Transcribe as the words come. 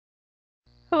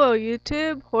Hello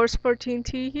YouTube,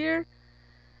 Horse14T here,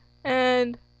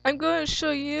 and I'm going to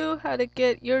show you how to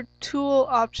get your tool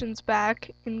options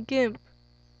back in Gimp.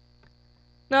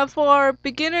 Now for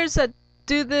beginners that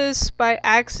do this by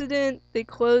accident, they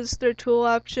close their tool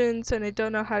options and they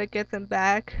don't know how to get them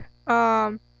back.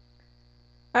 I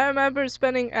remember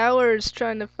spending hours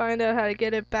trying to find out how to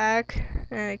get it back,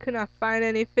 and I could not find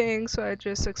anything, so I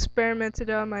just experimented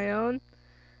on my own.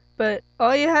 But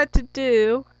all you had to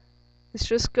do is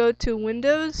just go to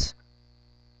Windows,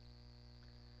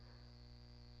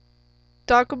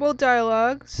 Dockable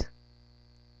Dialogues,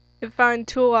 and find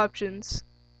tool options,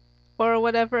 or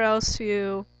whatever else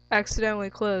you accidentally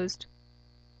closed.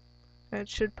 And it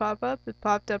should pop up. It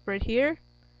popped up right here.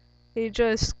 You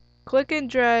just click and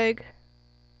drag,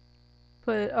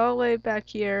 put it all the way back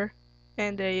here,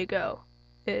 and there you go.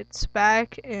 It's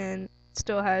back and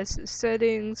still has the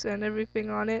settings and everything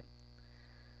on it.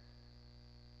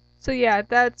 So yeah,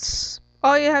 that's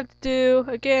all you have to do.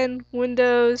 Again,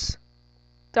 Windows,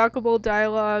 Dockable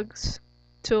Dialogues,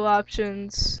 Tool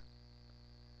Options.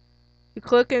 You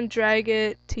click and drag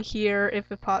it to here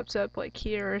if it pops up like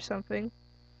here or something.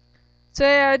 So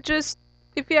yeah, just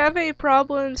if you have any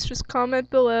problems, just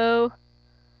comment below,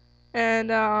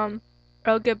 and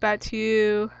I'll get back to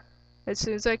you as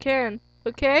soon as I can.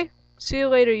 Okay? See you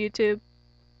later, YouTube.